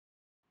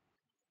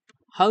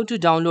How to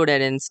download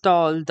and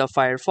install the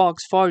Firefox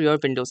for your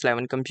Windows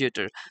 11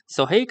 computer.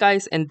 So hey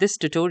guys, in this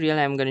tutorial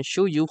I'm going to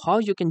show you how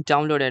you can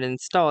download and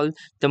install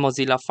the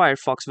Mozilla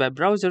Firefox web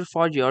browser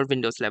for your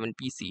Windows 11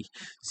 PC.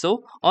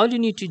 So all you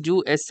need to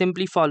do is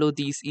simply follow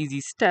these easy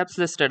steps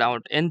listed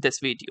out in this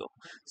video.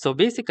 So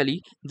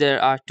basically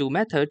there are two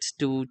methods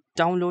to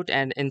download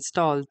and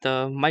install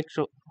the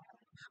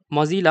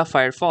Mozilla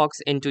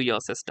Firefox into your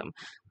system.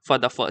 For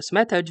the first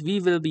method, we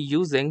will be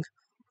using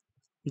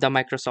the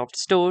Microsoft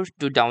Store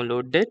to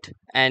download it,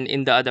 and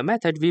in the other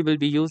method we will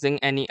be using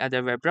any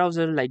other web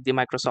browser like the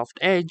Microsoft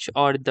Edge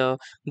or the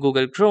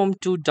Google Chrome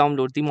to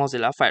download the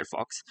Mozilla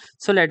Firefox.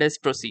 So let us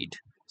proceed.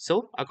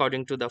 So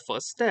according to the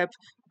first step,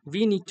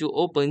 we need to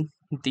open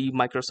the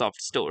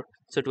Microsoft Store.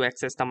 So to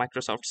access the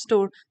Microsoft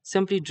Store,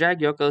 simply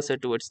drag your cursor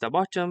towards the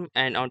bottom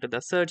and onto the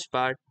search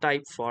bar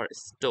type for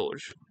store,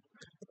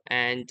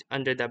 and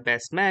under the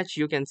best match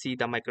you can see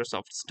the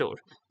Microsoft Store.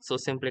 So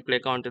simply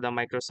click onto the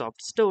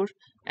Microsoft Store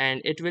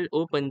and it will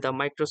open the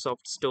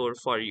Microsoft Store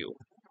for you.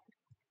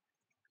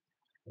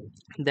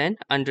 Then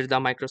under the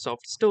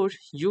Microsoft Store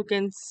you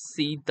can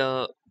see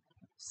the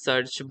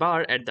search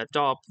bar at the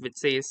top which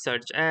says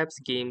search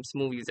apps, games,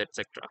 movies,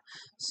 etc.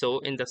 So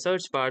in the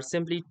search bar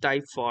simply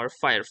type for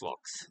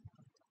Firefox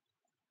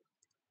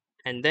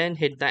and then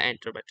hit the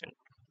enter button,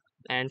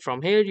 and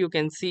from here you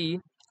can see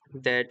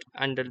that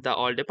under the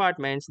all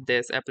departments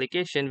there's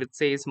application which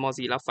says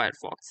Mozilla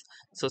Firefox.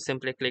 So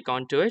simply click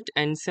onto it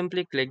and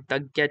simply click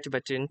the get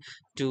button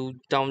to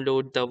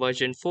download the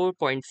version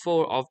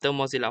 4.4 of the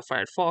Mozilla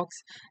Firefox,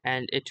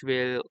 and it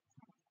will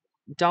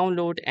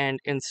download and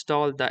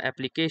install the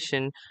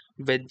application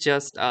with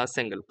just a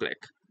single click.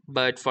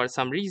 But for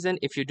some reason,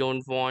 if you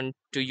don't want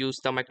to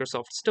use the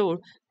Microsoft Store,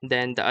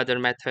 then the other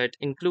method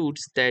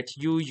includes that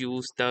you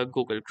use the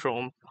Google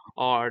Chrome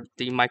or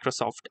the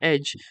Microsoft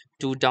Edge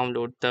to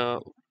download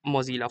the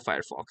Mozilla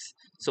Firefox.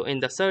 So in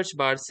the search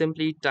bar,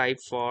 simply type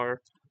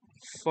for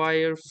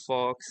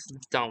Firefox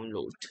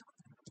download.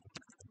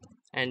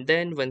 And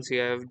then once you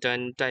have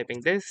done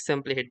typing this,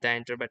 simply hit the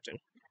enter button.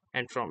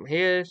 And from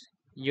here,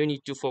 you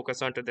need to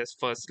focus onto this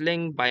first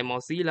link by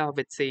Mozilla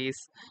which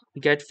says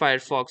get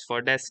Firefox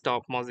for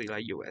desktop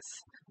Mozilla US.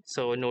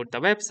 So note the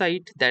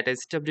website, that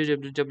is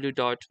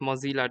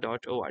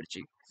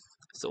www.mozilla.org.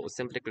 So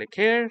simply click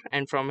here,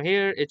 and from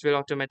here it will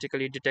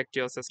automatically detect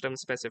your system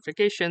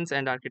specifications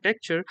and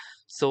architecture.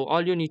 So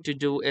all you need to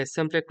do is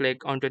simply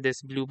click onto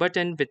this blue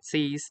button which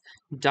says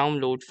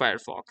download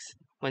Firefox.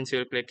 Once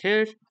you click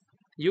here,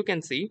 you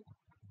can see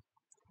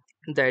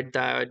that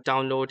the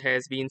download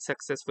has been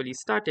successfully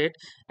started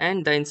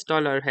and the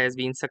installer has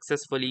been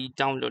successfully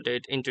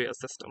downloaded into your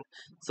system.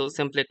 So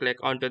simply click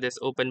onto this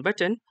open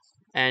button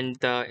and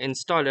the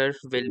installer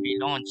will be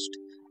launched,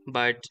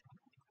 but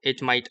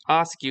it might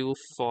ask you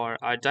for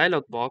a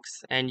dialog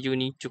box and you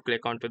need to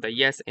click onto the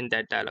yes in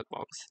that dialog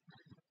box.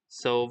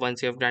 So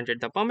once you have granted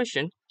the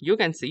permission, you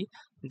can see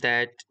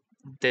that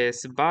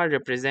this bar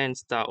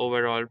represents the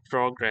overall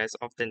progress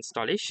of the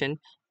installation,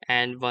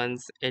 and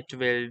once it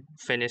will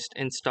finish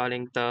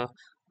installing the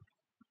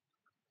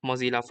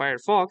Mozilla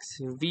Firefox,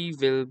 we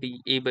will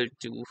be able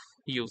to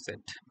use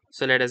it.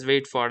 So let us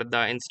wait for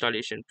the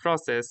installation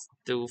process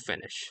to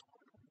finish.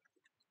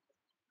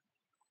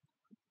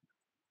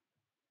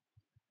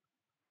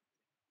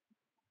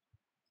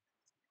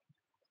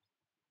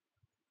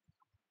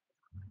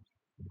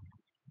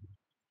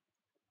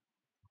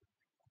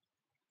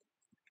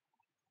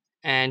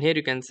 And here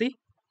you can see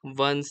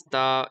once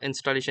the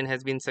installation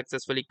has been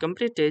successfully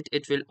completed,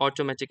 it will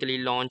automatically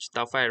launch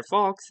the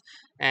Firefox,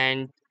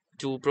 and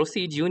to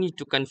proceed you need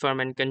to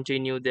confirm and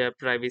continue their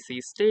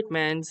privacy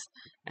statements,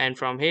 and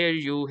from here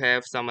you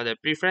have some other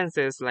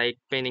preferences like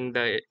pinning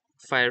the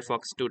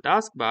Firefox to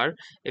taskbar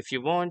if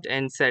you want,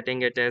 and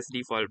setting it as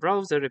default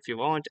browser if you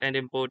want, and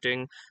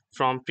importing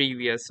from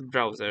previous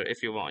browser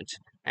if you want.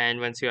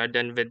 And once you are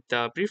done with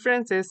the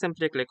preferences,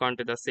 simply click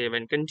onto the save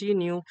and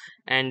continue,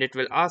 and it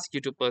will ask you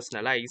to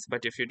personalize.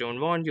 But if you don't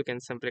want, you can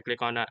simply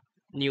click on a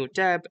new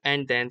tab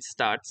and then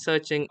start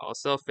searching or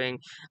surfing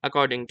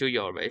according to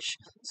your wish.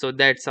 So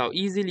that's how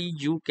easily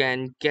you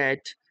can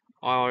get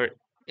or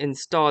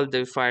install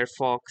the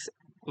Firefox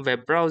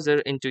web browser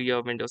into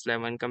your Windows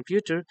 11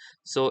 computer.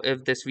 So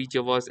if this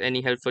video was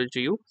any helpful to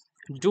you,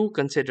 do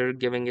consider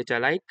giving it a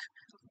like.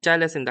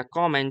 Tell us in the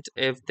comment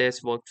if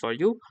this worked for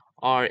you,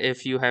 or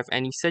if you have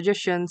any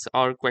suggestions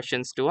or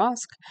questions to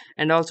ask,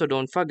 and also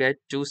don't forget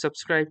to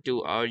subscribe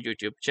to our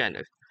YouTube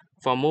channel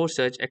for more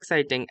such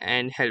exciting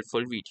and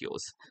helpful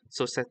videos.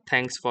 So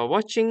thanks for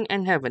watching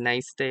and have a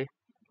nice day.